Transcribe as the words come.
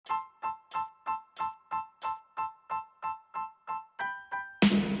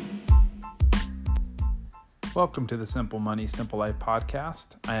Welcome to the Simple Money, Simple Life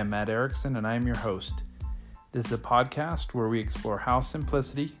podcast. I am Matt Erickson and I am your host. This is a podcast where we explore how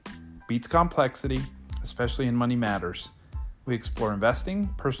simplicity beats complexity, especially in money matters. We explore investing,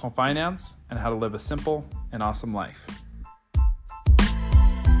 personal finance, and how to live a simple and awesome life.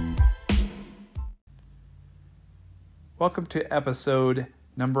 Welcome to episode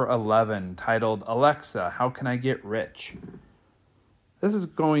number 11, titled Alexa, How Can I Get Rich? This is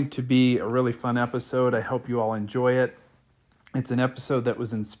going to be a really fun episode. I hope you all enjoy it. It's an episode that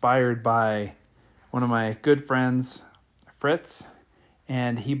was inspired by one of my good friends, Fritz,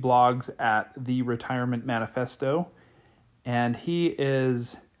 and he blogs at The Retirement Manifesto. And he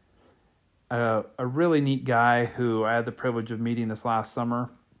is a really neat guy who I had the privilege of meeting this last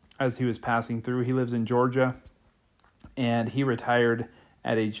summer as he was passing through. He lives in Georgia, and he retired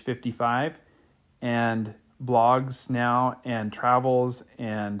at age 55 and blogs now and travels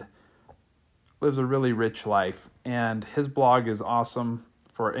and lives a really rich life. And his blog is awesome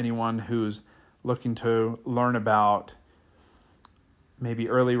for anyone who's looking to learn about maybe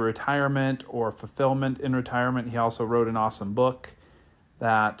early retirement or fulfillment in retirement. He also wrote an awesome book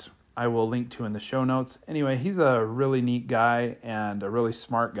that I will link to in the show notes. Anyway, he's a really neat guy and a really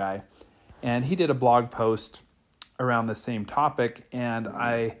smart guy. And he did a blog post around the same topic, and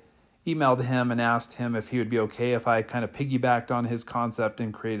I emailed him and asked him if he would be okay if I kind of piggybacked on his concept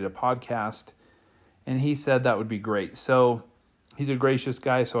and created a podcast. And he said that would be great. So he's a gracious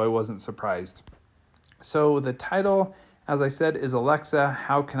guy, so I wasn't surprised. So the title, as I said, is Alexa,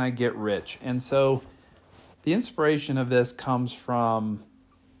 How Can I Get Rich? And so the inspiration of this comes from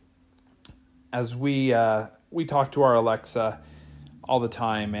as we talk to our Alexa all the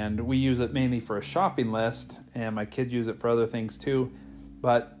time, and we use it mainly for a shopping list, and my kids use it for other things too.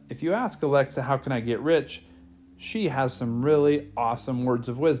 But if you ask Alexa, how can I get rich? She has some really awesome words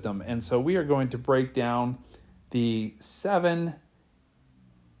of wisdom. And so we are going to break down the 7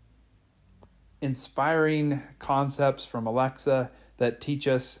 inspiring concepts from Alexa that teach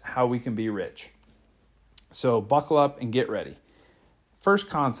us how we can be rich. So buckle up and get ready. First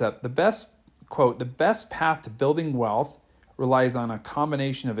concept, the best path to building wealth relies on a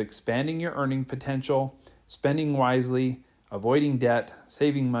combination of expanding your earning potential, spending wisely, avoiding debt,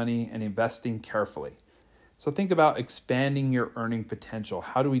 saving money, and investing carefully. So think about expanding your earning potential.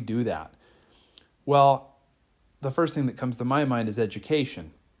 How do we do that? Well, the first thing that comes to my mind is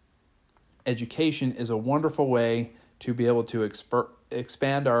education. Education is a wonderful way to be able to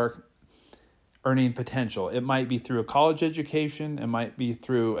expand our earning potential. It might be through a college education. It might be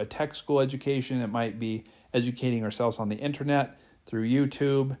through a tech school education. It might be educating ourselves on the internet, through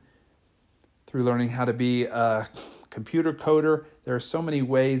YouTube, through learning how to be a computer coder. There are so many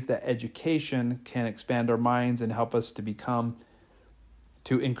ways that education can expand our minds and help us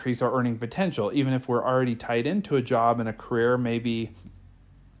to increase our earning potential. Even if we're already tied into a job and a career maybe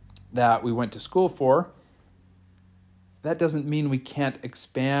that we went to school for, that doesn't mean we can't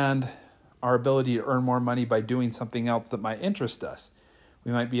expand our ability to earn more money by doing something else that might interest us.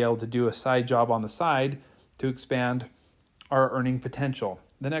 We might be able to do a side job on the side to expand our earning potential.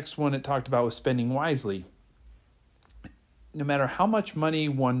 The next one it talked about was spending wisely. No matter how much money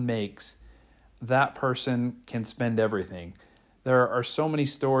one makes, that person can spend everything. There are so many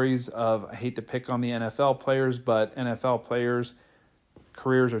stories of, I hate to pick on the NFL players, but NFL players'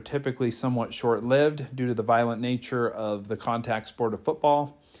 careers are typically somewhat short-lived due to the violent nature of the contact sport of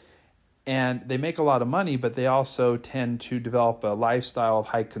football. And they make a lot of money, but they also tend to develop a lifestyle of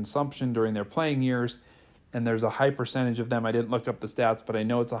high consumption during their playing years. And there's a high percentage of them, I didn't look up the stats, but I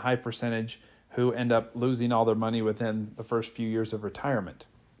know it's a high percentage who end up losing all their money within the first few years of retirement.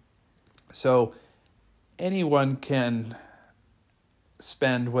 So anyone can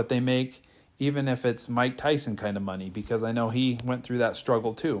spend what they make, even if it's Mike Tyson kind of money, because I know he went through that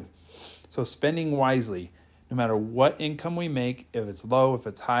struggle too. So spending wisely, no matter what income we make, if it's low, if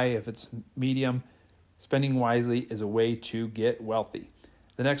it's high, if it's medium, spending wisely is a way to get wealthy.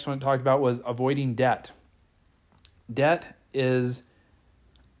 The next one I talked about was avoiding debt. Debt is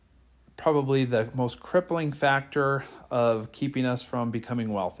probably the most crippling factor of keeping us from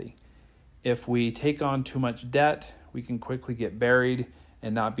becoming wealthy. If we take on too much debt, we can quickly get buried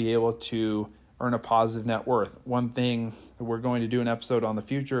and not be able to earn a positive net worth. One thing that we're going to do an episode on the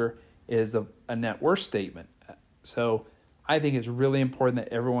future is a net worth statement. So I think it's really important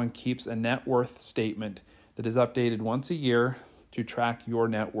that everyone keeps a net worth statement that is updated once a year to track your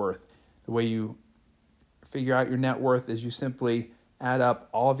net worth. The way you figure out your net worth is you simply add up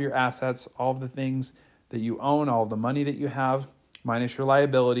all of your assets, all of the things that you own, all of the money that you have, minus your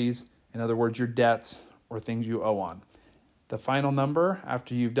liabilities, in other words, your debts or things you owe on. The final number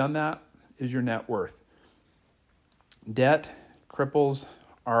after you've done that is your net worth. Debt cripples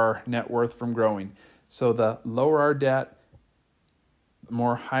our net worth from growing. So the lower our debt, the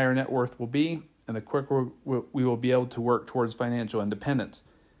more higher net worth will be, and the quicker we will be able to work towards financial independence.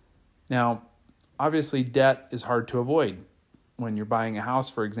 Now, obviously, debt is hard to avoid when you're buying a house,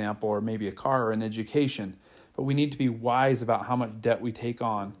 for example, or maybe a car or an education. But we need to be wise about how much debt we take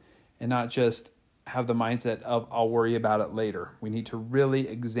on and not just have the mindset of, I'll worry about it later. We need to really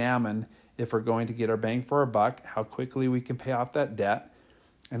examine if we're going to get our bang for our buck, how quickly we can pay off that debt,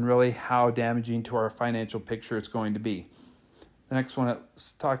 and really how damaging to our financial picture it's going to be. The next one I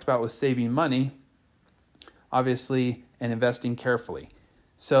talked about was saving money, obviously, and investing carefully.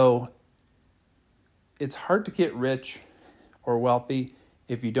 So it's hard to get rich or wealthy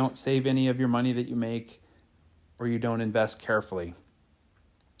if you don't save any of your money that you make or you don't invest carefully.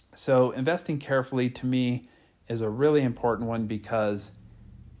 So investing carefully to me is a really important one, because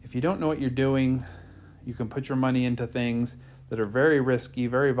if you don't know what you're doing, you can put your money into things that are very risky,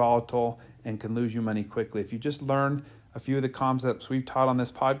 very volatile, and can lose you money quickly. If you just learn a few of the concepts we've taught on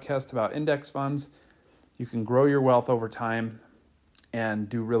this podcast about index funds, you can grow your wealth over time and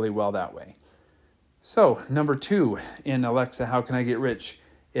do really well that way. So, number 2 in Alexa, How Can I Get Rich?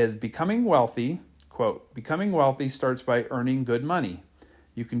 Is becoming wealthy. Quote, becoming wealthy starts by earning good money.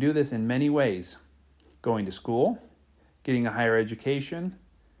 You can do this in many ways: going to school, getting a higher education,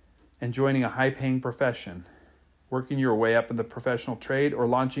 and joining a high-paying profession, working your way up in the professional trade, or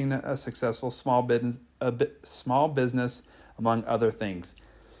launching a successful small business, among other things.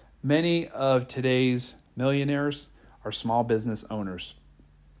 Many of today's millionaires are small business owners.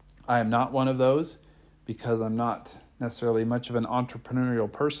 I am not one of those because I'm not necessarily much of an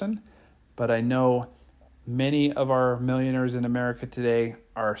entrepreneurial person, but I know many of our millionaires in America today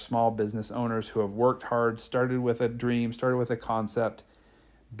are small business owners who have worked hard, started with a dream, started with a concept,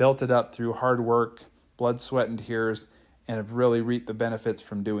 built it up through hard work, blood, sweat, and tears, and have really reaped the benefits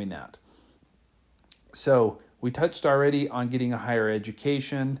from doing that. So we touched already on getting a higher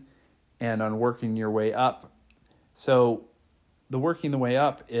education and on working your way up. So the working the way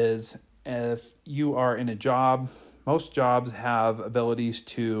up is, if you are in a job, most jobs have abilities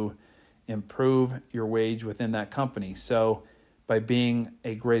to improve your wage within that company. So by being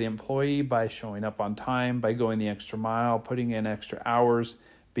a great employee, by showing up on time, by going the extra mile, putting in extra hours,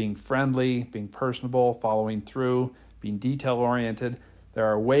 being friendly, being personable, following through, being detail-oriented, there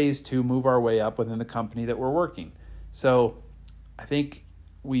are ways to move our way up within the company that we're working. So I think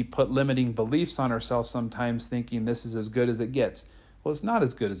we put limiting beliefs on ourselves sometimes, thinking this is as good as it gets. Well, it's not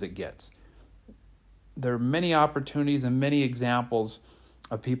as good as it gets. There are many opportunities and many examples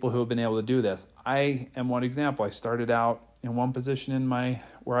of people who have been able to do this. I am one example. I started out in one position in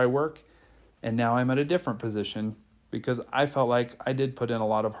where I work, and now I'm at a different position because I felt like I did put in a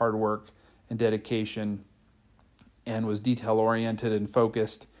lot of hard work and dedication and was detail-oriented and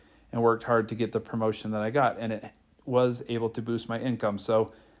focused and worked hard to get the promotion that I got, and it was able to boost my income.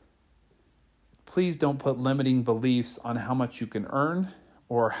 So please don't put limiting beliefs on how much you can earn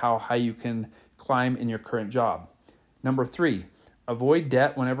or how high you can climb in your current job. Number 3, avoid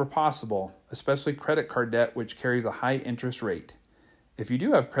debt whenever possible, especially credit card debt, which carries a high interest rate. If you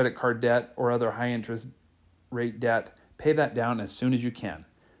do have credit card debt or other high interest rate debt, pay that down as soon as you can.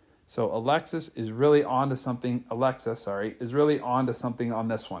 So Alexa is really on to something on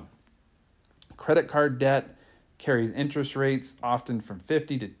this one. Credit card debt carries interest rates often from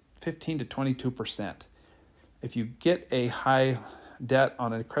 15 to 22%. If you get a high debt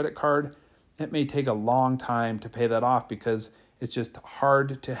on a credit card, it may take a long time to pay that off because it's just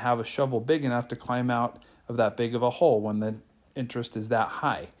hard to have a shovel big enough to climb out of that big of a hole when the interest is that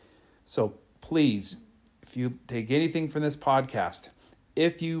high. So please, if you take anything from this podcast,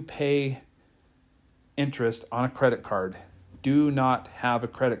 if you pay interest on a credit card, do not have a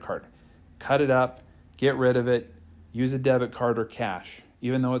credit card. Cut it up, get rid of it, use a debit card or cash,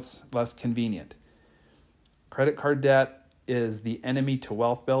 even though it's less convenient. Credit card debt is the enemy to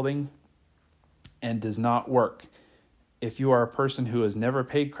wealth building and does not work. If you are a person who has never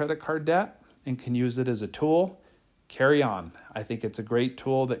paid credit card debt and can use it as a tool, carry on. I think it's a great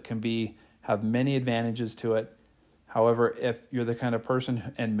tool that can have many advantages to it. However, if you're the kind of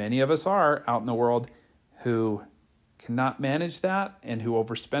person, and many of us are out in the world, who cannot manage that and who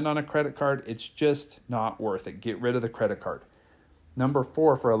overspend on a credit card, it's just not worth it. Get rid of the credit card. Number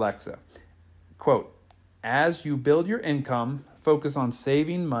 4 for Alexa, quote, as you build your income, focus on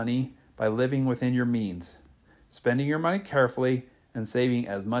saving money by living within your means, spending your money carefully, and saving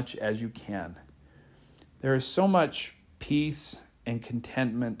as much as you can. There is so much peace and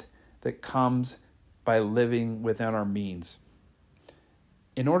contentment that comes by living within our means.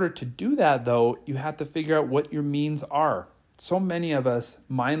 In order to do that, though, you have to figure out what your means are. So many of us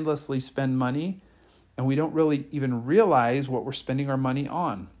mindlessly spend money, and we don't really even realize what we're spending our money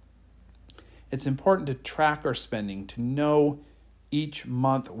on. It's important to track our spending, to know each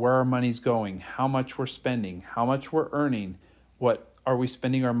month where our money's going, how much we're spending, how much we're earning, what are we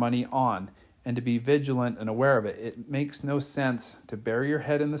spending our money on, and to be vigilant and aware of it. It makes no sense to bury your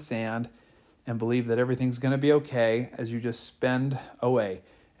head in the sand and believe that everything's going to be okay as you just spend away.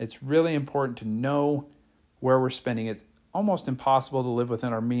 It's really important to know where we're spending. It's almost impossible to live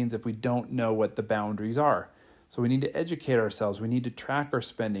within our means if we don't know what the boundaries are. So we need to educate ourselves. We need to track our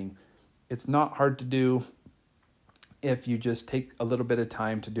spending. It's not hard to do if you just take a little bit of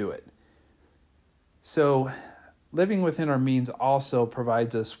time to do it. So living within our means also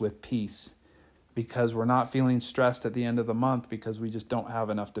provides us with peace because we're not feeling stressed at the end of the month because we just don't have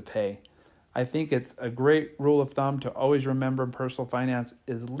enough to pay. I think it's a great rule of thumb to always remember in personal finance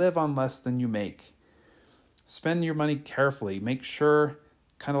is live on less than you make. Spend your money carefully. Make sure,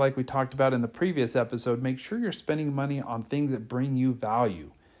 kind of like we talked about in the previous episode, make sure you're spending money on things that bring you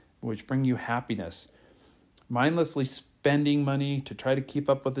value, which bring you happiness. Mindlessly spending money to try to keep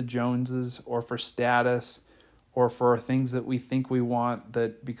up with the Joneses or for status or for things that we think we want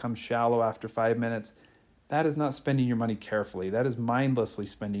that become shallow after 5 minutes, that is not spending your money carefully. That is mindlessly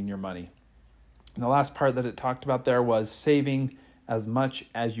spending your money. And the last part that it talked about there was saving as much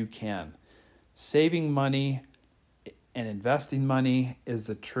as you can. Saving money and investing money is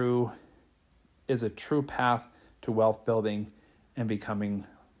a true path to wealth building and becoming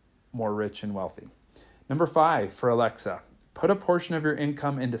more rich and wealthy. Number 5 for Alexa, put a portion of your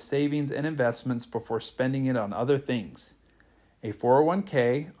income into savings and investments before spending it on other things. A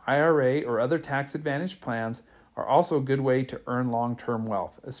 401k, IRA, or other tax advantage plans are also a good way to earn long-term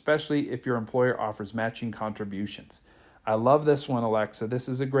wealth, especially if your employer offers matching contributions. I love this one, Alexa. This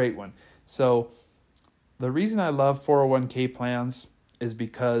is a great one. So the reason I love 401k plans is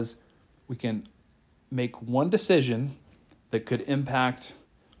because we can make one decision that could impact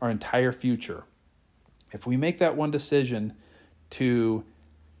our entire future. If we make that one decision to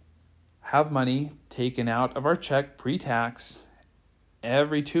have money taken out of our check pre-tax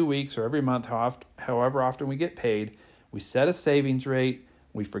every 2 weeks or every month, however often we get paid, we set a savings rate,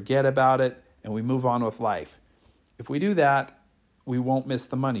 we forget about it, and we move on with life. If we do that, we won't miss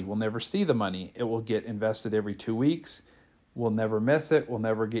the money. We'll never see the money. It will get invested every 2 weeks. We'll never miss it. We'll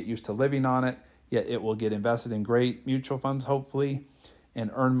never get used to living on it, yet it will get invested in great mutual funds, hopefully,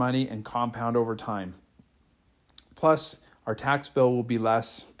 and earn money and compound over time. Plus, our tax bill will be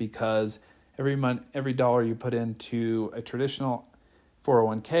less because every month, every dollar you put into a traditional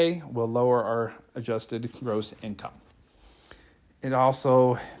 401k will lower our adjusted gross income. Alexa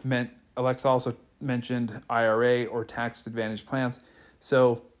also mentioned IRA or tax advantage plans.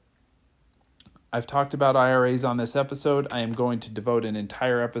 So I've talked about IRAs on this episode. I am going to devote an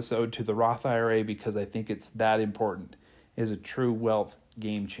entire episode to the Roth IRA because I think it's that important. It is a true wealth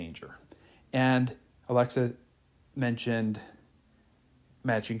game changer. And Alexa mentioned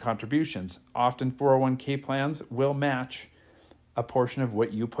matching contributions. Often 401k plans will match a portion of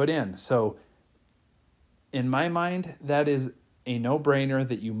what you put in. So in my mind, that is a no-brainer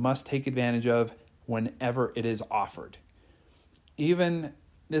that you must take advantage of whenever it is offered. Even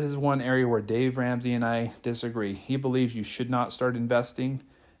this is one area where Dave Ramsey and I disagree. He believes you should not start investing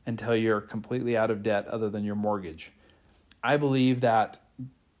until you're completely out of debt other than your mortgage. I believe that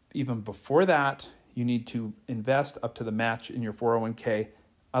even before that, you need to invest up to the match in your 401k.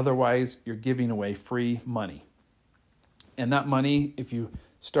 Otherwise, you're giving away free money. And that money, if you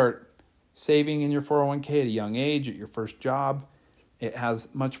start saving in your 401k at a young age, at your first job, it has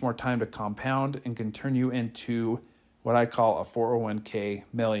much more time to compound and can turn you into what I call a 401k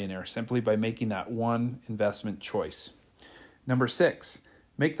millionaire simply by making that one investment choice. Number 6,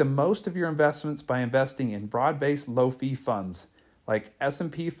 make the most of your investments by investing in broad-based low-fee funds like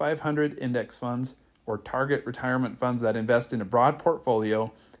S&P 500 index funds or target retirement funds that invest in a broad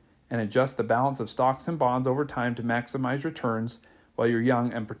portfolio and adjust the balance of stocks and bonds over time to maximize returns while you're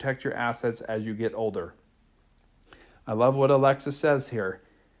young and protect your assets as you get older. I love what Alexa says here.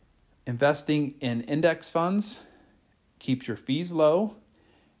 Investing in index funds keeps your fees low,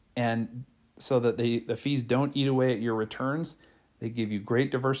 and so that the fees don't eat away at your returns. They give you great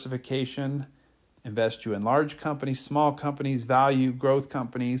diversification, invest you in large companies, small companies, value, growth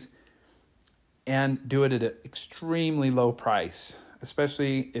companies, and do it at an extremely low price,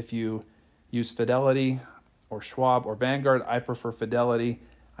 especially if you use Fidelity or Schwab or Vanguard. I prefer Fidelity.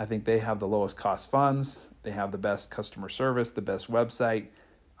 I think they have the lowest cost funds. They have the best customer service, the best website.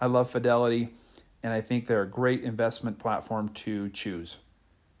 I love Fidelity, and I think they're a great investment platform to choose.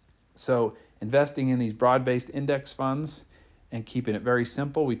 So investing in these broad-based index funds and keeping it very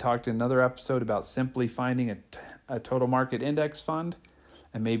simple. We talked in another episode about simply finding a total market index fund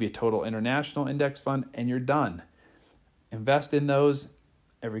and maybe a total international index fund, and you're done. Invest in those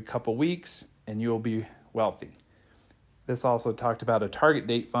every couple weeks and you'll be wealthy. This also talked about a target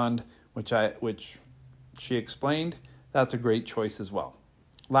date fund, which she explained. That's a great choice as well.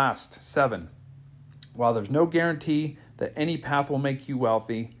 Last, 7. While there's no guarantee that any path will make you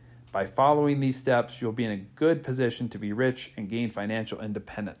wealthy, by following these steps, you'll be in a good position to be rich and gain financial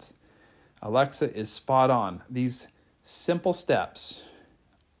independence. Alexa is spot on. These simple steps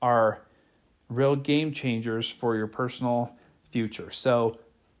are real game changers for your personal future. So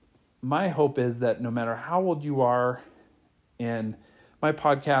my hope is that no matter how old you are, and my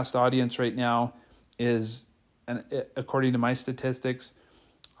podcast audience right now is, and according to my statistics,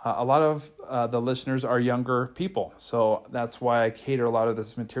 a lot of the listeners are younger people. So that's why I cater a lot of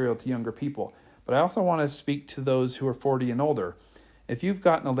this material to younger people. But I also want to speak to those who are 40 and older. If you've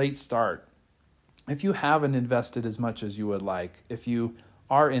gotten a late start, if you haven't invested as much as you would like, if you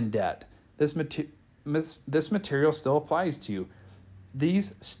are in debt, this material still applies to you.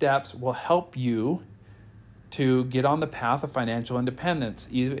 These steps will help you to get on the path of financial independence,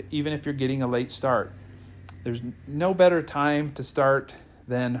 even if you're getting a late start. There's no better time to start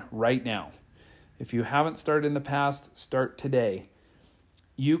than right now. If you haven't started in the past, start today.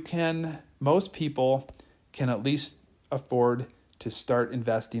 Most people can at least afford to start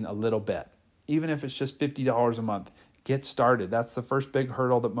investing a little bit, even if it's just $50 a month. Get started. That's the first big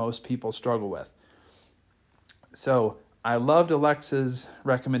hurdle that most people struggle with. So I loved Alexa's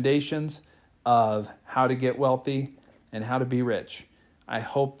recommendations of how to get wealthy and how to be rich. I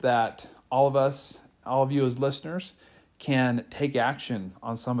hope that all of you as listeners, can take action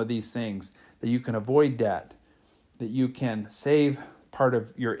on some of these things, that you can avoid debt, that you can save part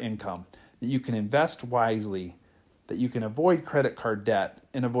of your income, that you can invest wisely, that you can avoid credit card debt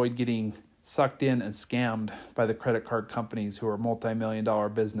and avoid getting sucked in and scammed by the credit card companies who are multi-million-dollar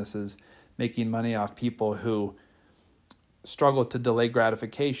businesses making money off people who struggle to delay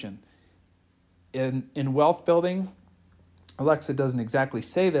gratification. In wealth building, Alexa doesn't exactly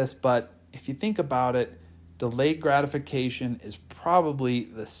say this, but if you think about it, delayed gratification is probably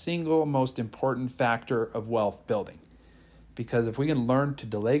the single most important factor of wealth building. Because if we can learn to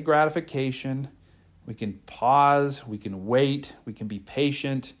delay gratification, we can pause, we can wait, we can be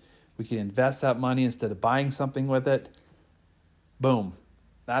patient, we can invest that money instead of buying something with it. Boom.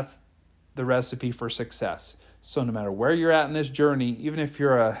 That's the recipe for success. So no matter where you're at in this journey, even if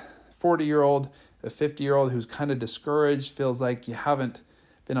you're a 40-year-old, a 50-year-old who's kind of discouraged, feels like you haven't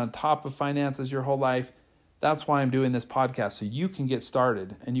been on top of finances your whole life, that's why I'm doing this podcast, so you can get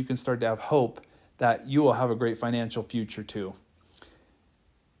started and you can start to have hope that you will have a great financial future too.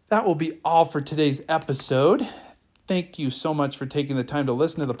 That will be all for today's episode. Thank you so much for taking the time to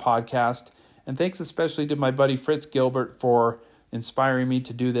listen to the podcast. And thanks especially to my buddy Fritz Gilbert for inspiring me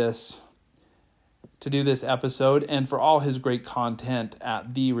to do this episode, and for all his great content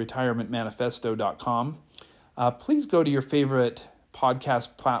at theretirementmanifesto.com. Please go to your favorite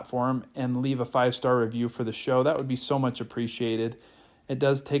podcast platform and leave a 5-star review for the show. That would be so much appreciated. It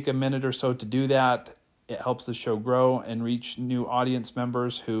does take a minute or so to do that. It helps the show grow and reach new audience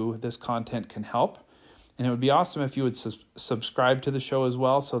members who this content can help. And it would be awesome if you would subscribe to the show as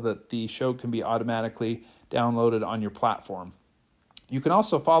well, so that the show can be automatically downloaded on your platform. You can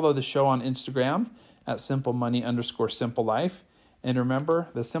also follow the show on Instagram at simplemoney_simple life. And remember,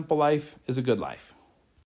 the simple life is a good life.